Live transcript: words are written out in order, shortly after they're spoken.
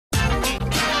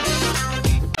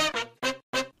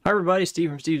everybody, Steve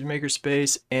from Steve's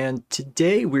Makerspace, and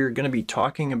today we're going to be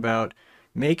talking about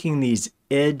making these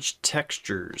edge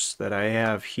textures that I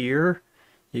have here.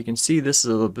 You can see this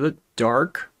is a little bit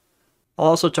dark. I'll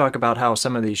also talk about how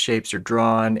some of these shapes are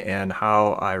drawn and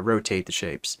how I rotate the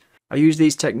shapes. I used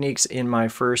these techniques in my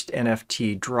first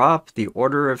NFT drop, The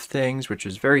Order of Things, which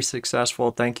was very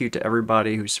successful. Thank you to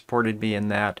everybody who supported me in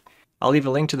that. I'll leave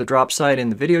a link to the drop site in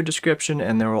the video description,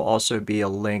 and there will also be a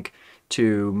link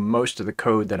to most of the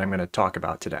code that I'm going to talk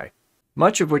about today.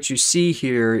 Much of what you see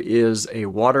here is a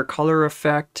watercolor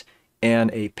effect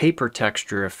and a paper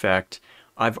texture effect.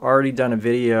 I've already done a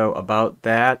video about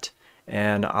that,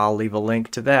 and I'll leave a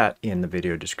link to that in the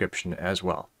video description as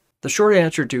well. The short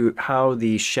answer to how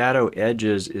the shadow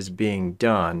edges is being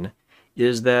done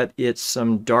is that it's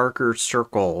some darker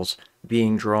circles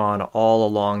being drawn all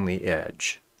along the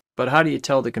edge. But how do you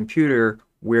tell the computer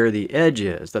where the edge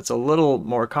is? That's a little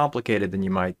more complicated than you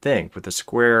might think. With a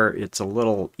square, it's a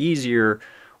little easier.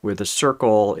 With a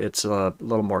circle, it's a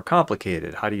little more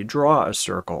complicated. How do you draw a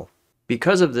circle?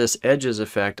 Because of this edges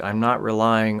effect, I'm not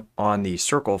relying on the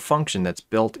circle function that's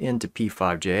built into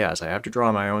p5.js. I have to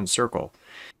draw my own circle.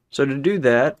 So to do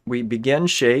that, we begin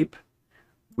shape,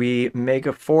 we make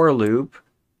a for loop,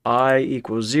 I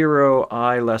equals 0,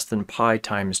 I less than pi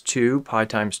times 2. Pi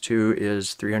times 2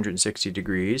 is 360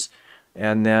 degrees.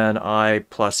 And then I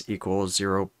plus equals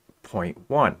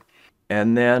 0.1.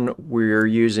 And then we're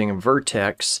using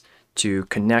Vertex to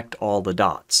connect all the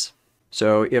dots.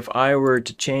 So if I were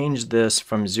to change this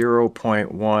from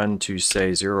 0.1 to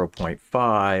say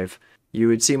 0.5, you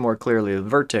would see more clearly the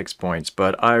vertex points,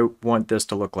 but I want this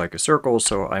to look like a circle,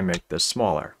 so I make this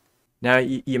smaller. Now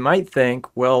you might think,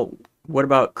 well, what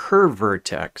about curve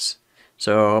vertex?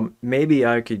 So maybe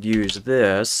I could use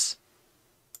this,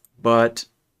 but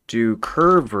do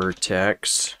curve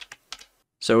vertex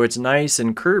so it's nice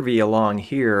and curvy along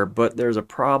here, but there's a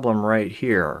problem right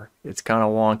here. It's kind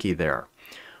of wonky there.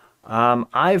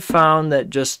 I've found that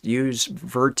just use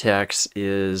vertex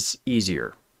is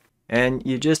easier, and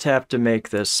you just have to make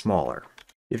this smaller.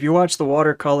 If you watch the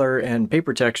watercolor and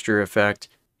paper texture effect,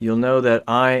 you'll know that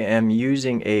I am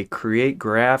using a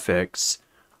createGraphics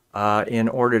in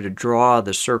order to draw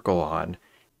the circle on.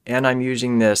 And I'm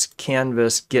using this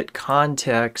canvas get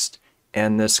context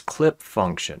and this clip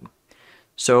function.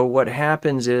 So what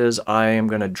happens is I am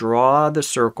going to draw the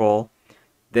circle,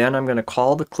 then I'm going to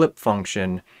call the clip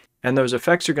function, and those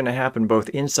effects are going to happen both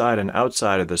inside and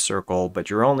outside of the circle, but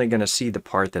you're only going to see the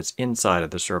part that's inside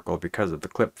of the circle because of the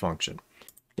clip function.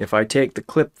 If I take the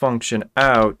clip function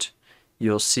out,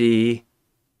 you'll see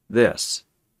this.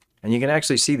 And you can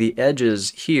actually see the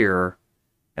edges here,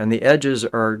 and the edges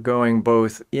are going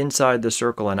both inside the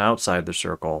circle and outside the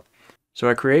circle. So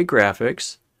I create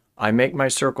graphics, I make my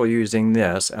circle using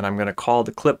this, and I'm going to call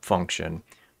the clip function.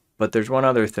 But there's one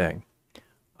other thing.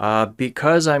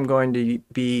 Because I'm going to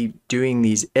be doing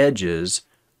these edges,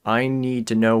 I need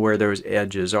to know where those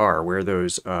edges are, where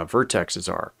those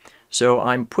vertexes are. So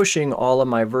I'm pushing all of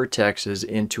my vertexes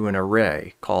into an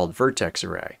array called vertex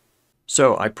array.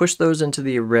 So I push those into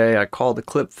the array, I call the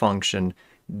clip function,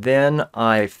 then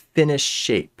I finish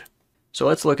shape. So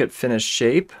let's look at finish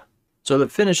shape. So the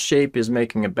finish shape is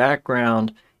making a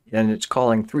background, and it's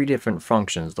calling three different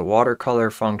functions. The watercolor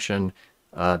function,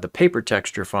 the paper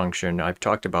texture function. I've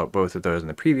talked about both of those in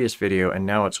the previous video, and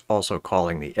now it's also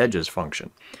calling the edges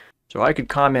function. So I could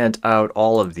comment out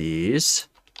all of these,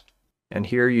 and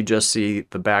here you just see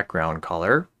the background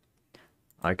color.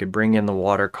 I could bring in the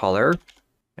watercolor,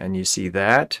 and you see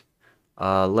that.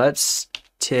 Let's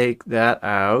take that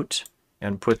out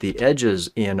and put the edges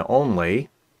in only,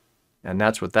 and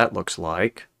that's what that looks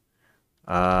like.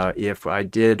 If I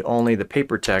did only the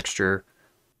paper texture,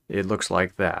 it looks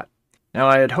like that. Now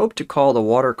I had hoped to call the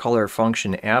watercolor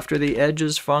function after the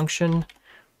edges function,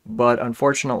 but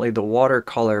unfortunately the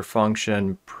watercolor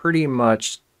function pretty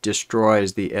much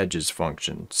destroys the edges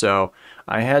function. So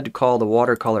I had to call the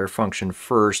watercolor function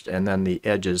first and then the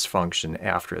edges function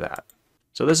after that.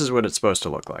 So this is what it's supposed to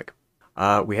look like.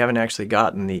 We haven't actually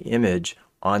gotten the image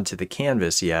onto the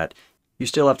canvas yet. You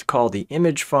still have to call the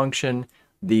image function,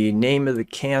 the name of the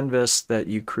canvas that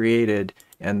you created,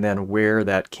 and then where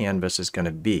that canvas is going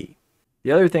to be.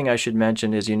 The other thing I should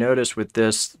mention is you notice with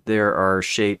this there are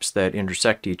shapes that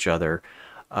intersect each other.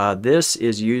 This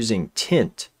is using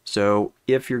tint. So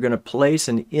if you're going to place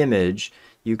an image,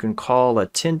 you can call a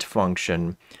tint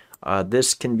function.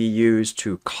 This can be used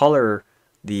to color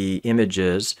the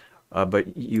images,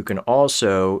 but you can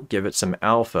also give it some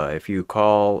alpha. If you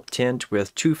call tint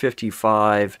with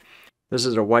 255, this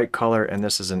is a white color and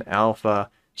this is an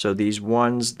alpha. So these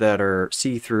ones that are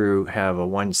see-through have a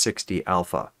 160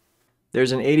 alpha.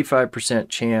 there's an 85%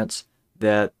 chance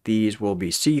that these will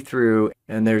be see-through,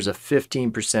 and there's a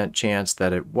 15% chance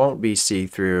that it won't be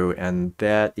see-through, and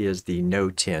that is the no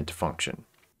tint function.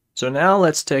 So now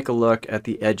let's take a look at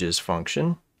the edges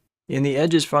function. In the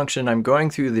edges function, I'm going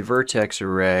through the vertex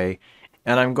array,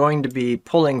 and I'm going to be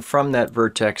pulling from that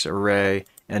vertex array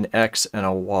an X and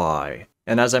a Y.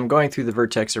 And as I'm going through the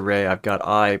vertex array, I've got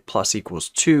I plus equals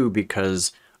 2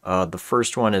 because the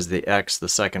first one is the X, the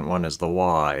second one is the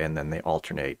Y, and then they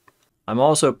alternate. I'm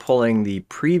also pulling the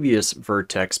previous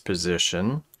vertex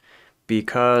position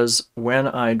because when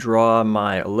I draw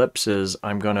my ellipses,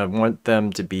 I'm going to want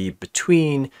them to be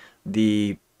between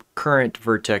the current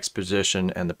vertex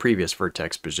position and the previous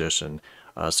vertex position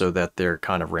so that they're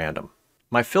kind of random.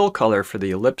 My fill color for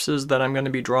the ellipses that I'm going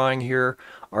to be drawing here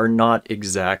are not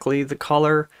exactly the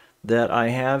color that I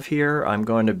have here. I'm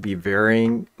going to be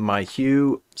varying my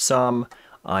hue some.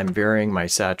 I'm varying my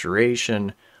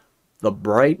saturation. The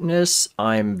brightness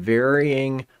I'm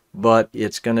varying, but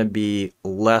it's going to be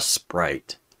less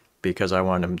bright because I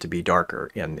want them to be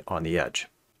darker on the edge.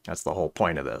 That's the whole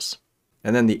point of this.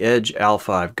 And then the edge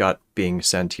alpha I've got being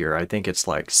sent here. I think it's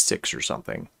like 6 or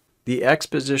something. The X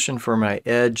position for my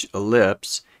edge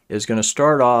ellipse is going to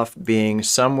start off being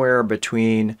somewhere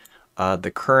between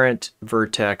the current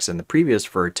vertex and the previous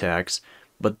vertex,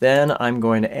 but then I'm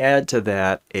going to add to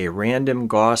that a random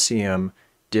Gaussian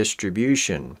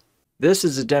distribution. This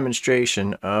is a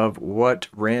demonstration of what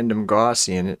random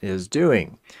Gaussian is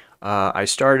doing. I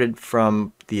started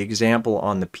from the example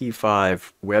on the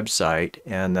P5 website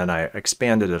and then I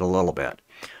expanded it a little bit.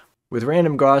 With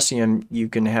random Gaussian, you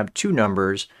can have two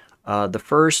numbers. The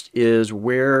first is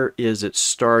where is it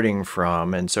starting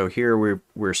from, and so here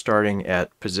we're starting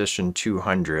at position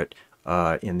 200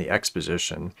 in the X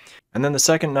position. And then the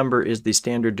second number is the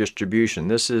standard distribution.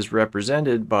 This is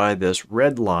represented by this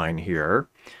red line here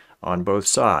on both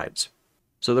sides.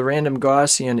 So the random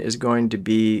Gaussian is going to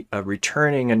be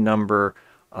returning a number.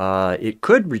 It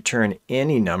could return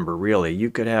any number really. You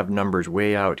could have numbers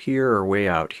way out here or way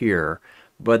out here,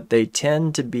 but they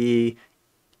tend to be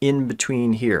in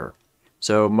between here.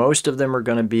 So most of them are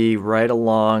going to be right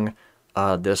along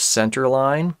this center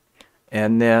line,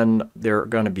 and then there are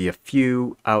going to be a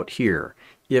few out here.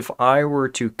 If I were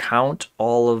to count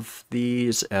all of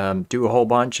these, do a whole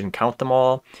bunch and count them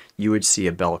all, you would see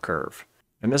a bell curve.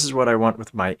 And this is what I want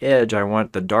with my edge. I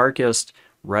want the darkest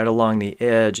right along the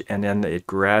edge, and then it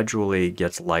gradually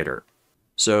gets lighter.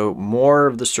 So more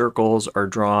of the circles are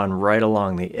drawn right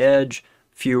along the edge,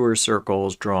 fewer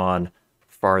circles drawn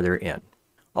farther in.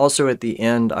 Also at the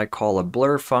end, I call a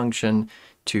blur function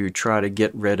to try to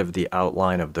get rid of the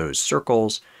outline of those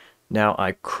circles. Now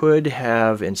I could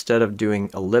have, instead of doing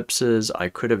ellipses, I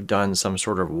could have done some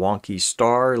sort of wonky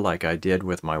star like I did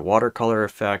with my watercolor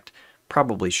effect.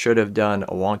 Probably should have done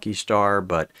a wonky star,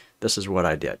 but this is what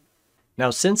I did.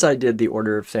 Now since I did the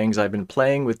order of things, I've been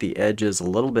playing with the edges a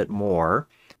little bit more.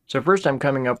 So first I'm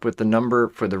coming up with the number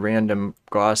for the random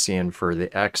Gaussian for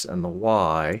the X and the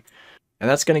Y. And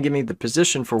that's going to give me the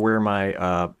position for where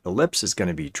my ellipse is going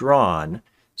to be drawn.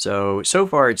 So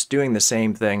far it's doing the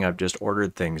same thing, I've just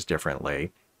ordered things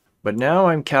differently. But now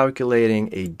I'm calculating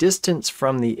a distance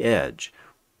from the edge.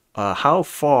 How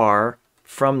far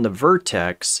from the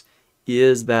vertex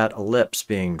is that ellipse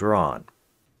being drawn?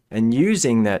 And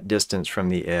using that distance from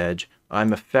the edge,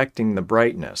 I'm affecting the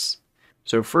brightness.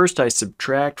 So first I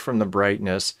subtract from the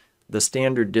brightness the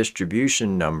standard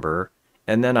distribution number,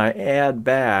 and then I add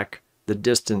back the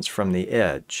distance from the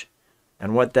edge.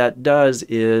 And what that does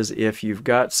is if you've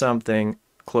got something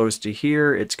close to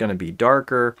here, it's going to be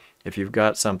darker. If you've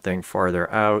got something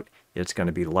farther out, it's going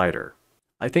to be lighter.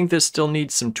 I think this still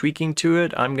needs some tweaking to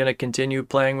it. I'm going to continue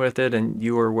playing with it, and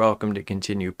you are welcome to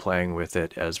continue playing with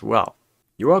it as well.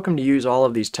 You're welcome to use all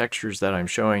of these textures that I'm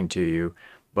showing to you,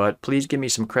 but please give me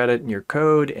some credit in your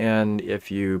code, and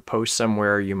if you post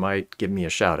somewhere, you might give me a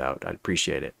shout out. I'd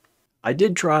appreciate it. I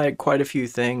did try quite a few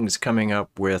things coming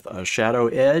up with a shadow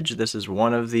edge. This is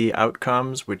one of the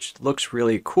outcomes, which looks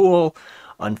really cool.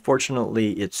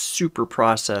 Unfortunately, it's super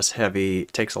process heavy.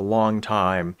 It takes a long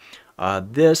time.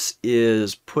 This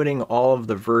is putting all of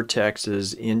the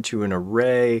vertexes into an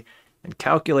array and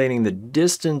calculating the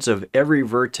distance of every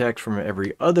vertex from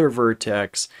every other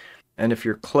vertex. And if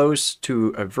you're close to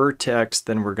a vertex,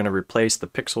 then we're going to replace the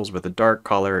pixels with a dark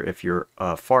color. If you're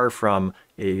far from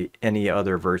any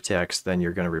other vertex, then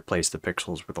you're going to replace the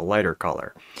pixels with a lighter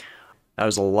color. That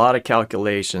was a lot of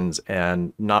calculations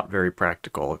and not very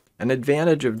practical. An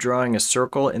advantage of drawing a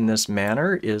circle in this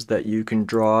manner is that you can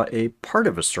draw a part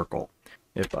of a circle.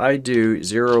 If I do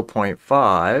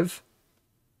 0.5,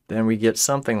 then we get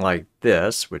something like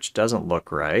this, which doesn't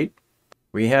look right.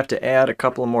 we have to add a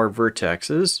couple more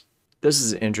vertexes. This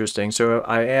is interesting. So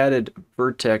I added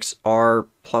vertex R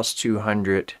plus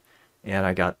 200 and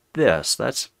I got this.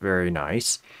 That's very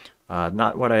nice.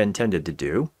 Not what I intended to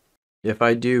do. If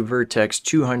I do vertex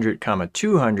 200 comma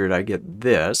 200, I get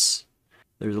this.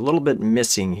 There's a little bit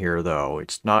missing here though.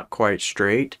 It's not quite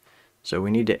straight. So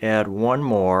we need to add one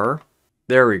more.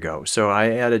 There we go. So I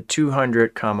added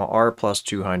 200 comma R plus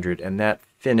 200 and that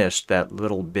finished that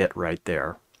little bit right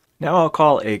there. Now I'll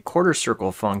call a quarter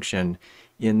circle function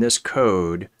in this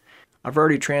code. I've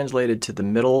already translated to the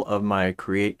middle of my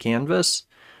create canvas,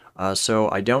 so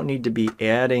I don't need to be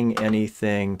adding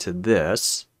anything to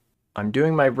this. I'm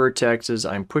doing my vertexes,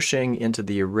 I'm pushing into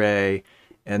the array,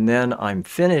 and then I'm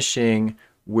finishing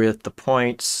with the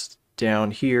points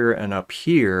down here and up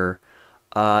here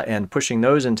and pushing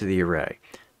those into the array.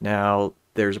 Now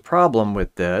there's a problem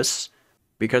with this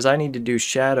because I need to do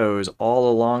shadows all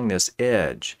along this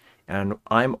edge. And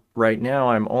right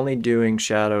now I'm only doing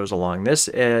shadows along this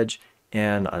edge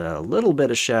and a little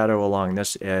bit of shadow along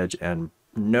this edge and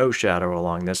no shadow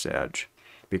along this edge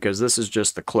because this is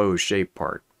just the closed shape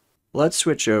part. Let's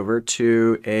switch over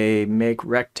to a make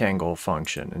rectangle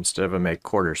function instead of a make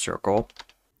quarter circle.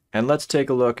 And let's take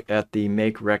a look at the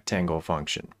make rectangle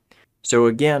function. So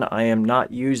again, I am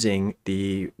not using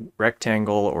the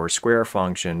rectangle or square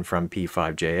function from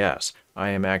p5.js. I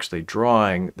am actually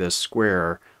drawing this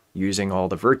square using all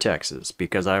the vertexes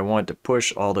because I want to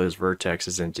push all those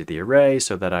vertexes into the array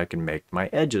so that I can make my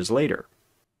edges later.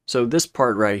 So this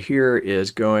part right here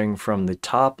is going from the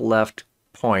top left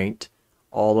point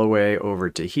all the way over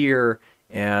to here,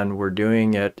 and we're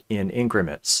doing it in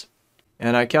increments.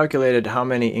 And I calculated how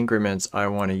many increments I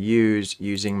want to use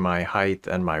using my height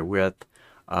and my width.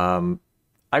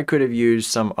 I could have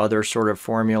used some other sort of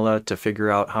formula to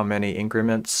figure out how many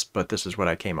increments, but this is what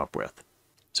I came up with.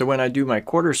 So when I do my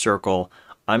quarter circle,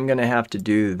 I'm going to have to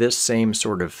do this same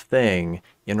sort of thing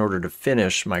in order to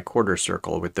finish my quarter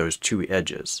circle with those two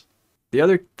edges. The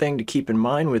other thing to keep in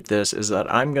mind with this is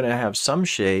that I'm going to have some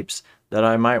shapes that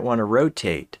I might want to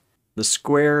rotate. The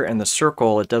square and the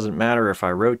circle, it doesn't matter if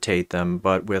I rotate them,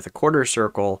 but with a quarter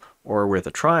circle or with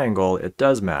a triangle, it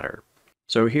does matter.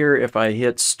 So here, if I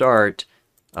hit start,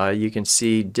 you can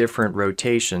see different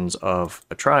rotations of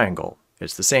a triangle.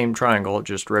 It's the same triangle,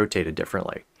 just rotated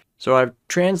differently. So I've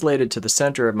translated to the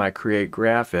center of my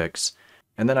createGraphics,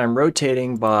 and then I'm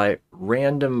rotating by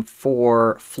random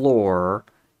for floor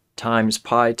times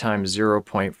pi times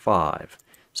 0.5.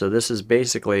 So this is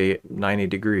basically 90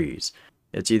 degrees.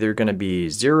 It's either going to be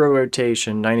 0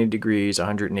 rotation, 90 degrees,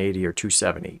 180, or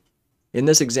 270. In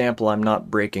this example, I'm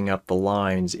not breaking up the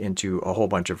lines into a whole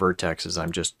bunch of vertexes.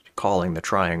 I'm just calling the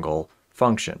triangle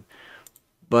function.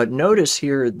 But notice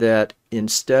here that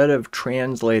instead of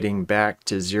translating back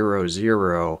to 0,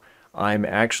 0, I'm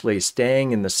actually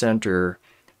staying in the center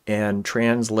and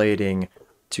translating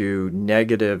to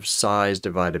negative size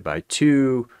divided by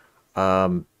 2,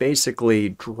 basically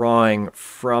drawing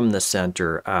from the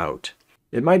center out.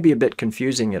 It might be a bit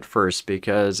confusing at first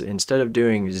because instead of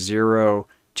doing 0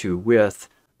 to width,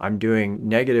 I'm doing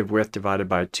negative width divided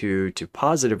by 2 to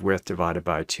positive width divided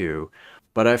by 2.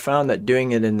 But I found that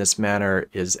doing it in this manner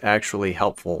is actually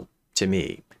helpful to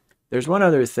me. There's one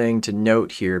other thing to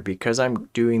note here because I'm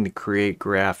doing the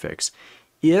createGraphics.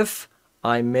 If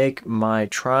I make my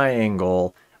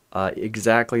triangle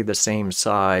exactly the same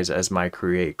size as my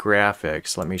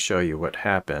createGraphics, let me show you what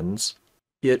happens.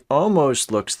 It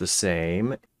almost looks the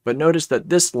same, but notice that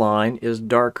this line is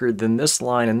darker than this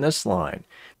line and this line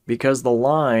because the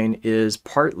line is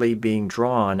partly being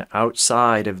drawn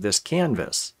outside of this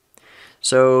canvas.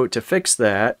 So to fix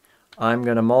that, I'm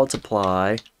going to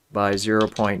multiply by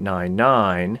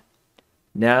 0.99.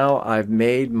 Now I've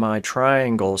made my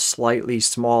triangle slightly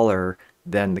smaller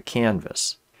than the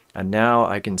canvas. And now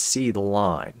I can see the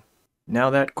line. Now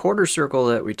that quarter circle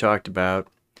that we talked about,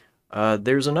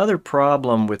 there's another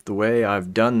problem with the way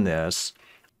I've done this.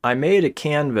 I made a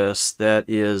canvas that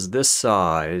is this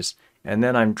size, and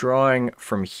then I'm drawing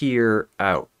from here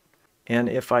out. And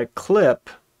if I clip,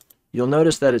 you'll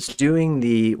notice that it's doing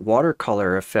the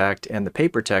watercolor effect and the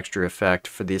paper texture effect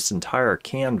for this entire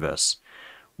canvas,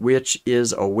 which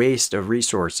is a waste of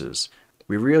resources.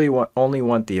 We really only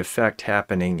want the effect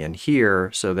happening in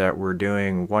here so that we're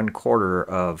doing 1/4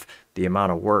 of the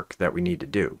amount of work that we need to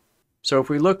do. So if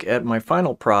we look at my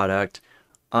final product,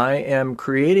 I am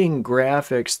creating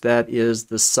graphics that is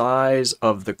the size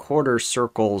of the quarter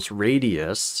circle's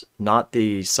radius, not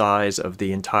the size of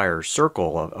the entire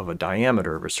circle of a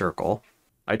diameter of a circle.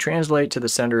 I translate to the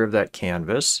center of that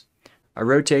canvas. I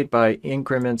rotate by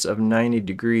increments of 90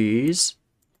 degrees.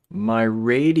 My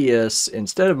radius,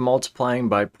 instead of multiplying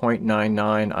by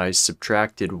 0.99, I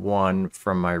subtracted 1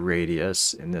 from my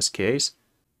radius in this case.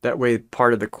 That way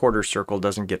part of the quarter circle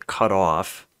doesn't get cut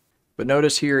off. But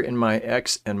notice here in my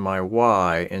X and my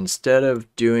Y, instead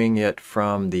of doing it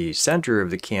from the center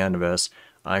of the canvas,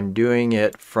 I'm doing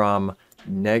it from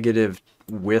negative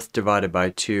width divided by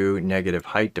 2, negative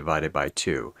height divided by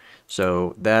 2.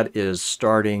 So that is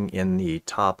starting in the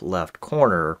top left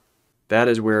corner. That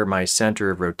is where my center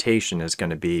of rotation is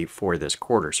going to be for this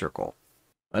quarter circle.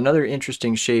 Another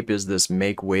interesting shape is this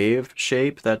make wave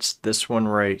shape. That's this one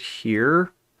right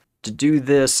here. To do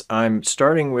this, I'm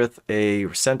starting with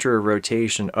a center of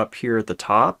rotation up here at the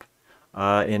top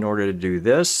in order to do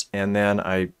this, and then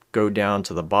I go down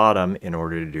to the bottom in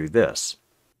order to do this.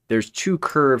 There's two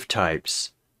curve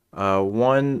types.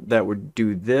 One that would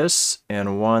do this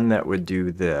and one that would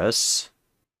do this.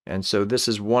 And so this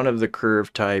is one of the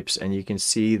curve types, and you can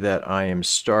see that I am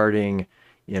starting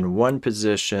in one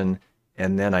position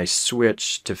and then I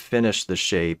switch to finish the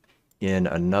shape in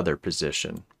another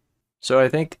position. So I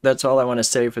think that's all I want to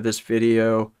say for this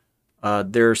video.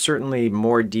 There are certainly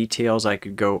more details I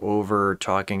could go over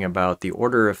talking about the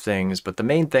order of things, but the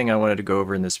main thing I wanted to go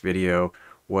over in this video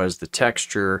was the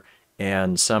texture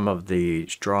and some of the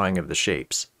drawing of the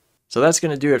shapes. So that's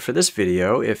going to do it for this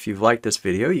video. If you've liked this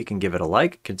video, you can give it a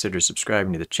like, consider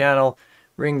subscribing to the channel,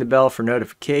 ring the bell for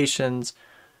notifications.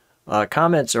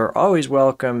 Comments are always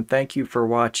welcome. Thank you for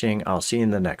watching. I'll see you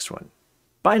in the next one.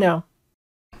 Bye now.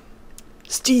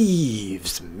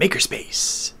 Steve's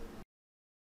Makerspace.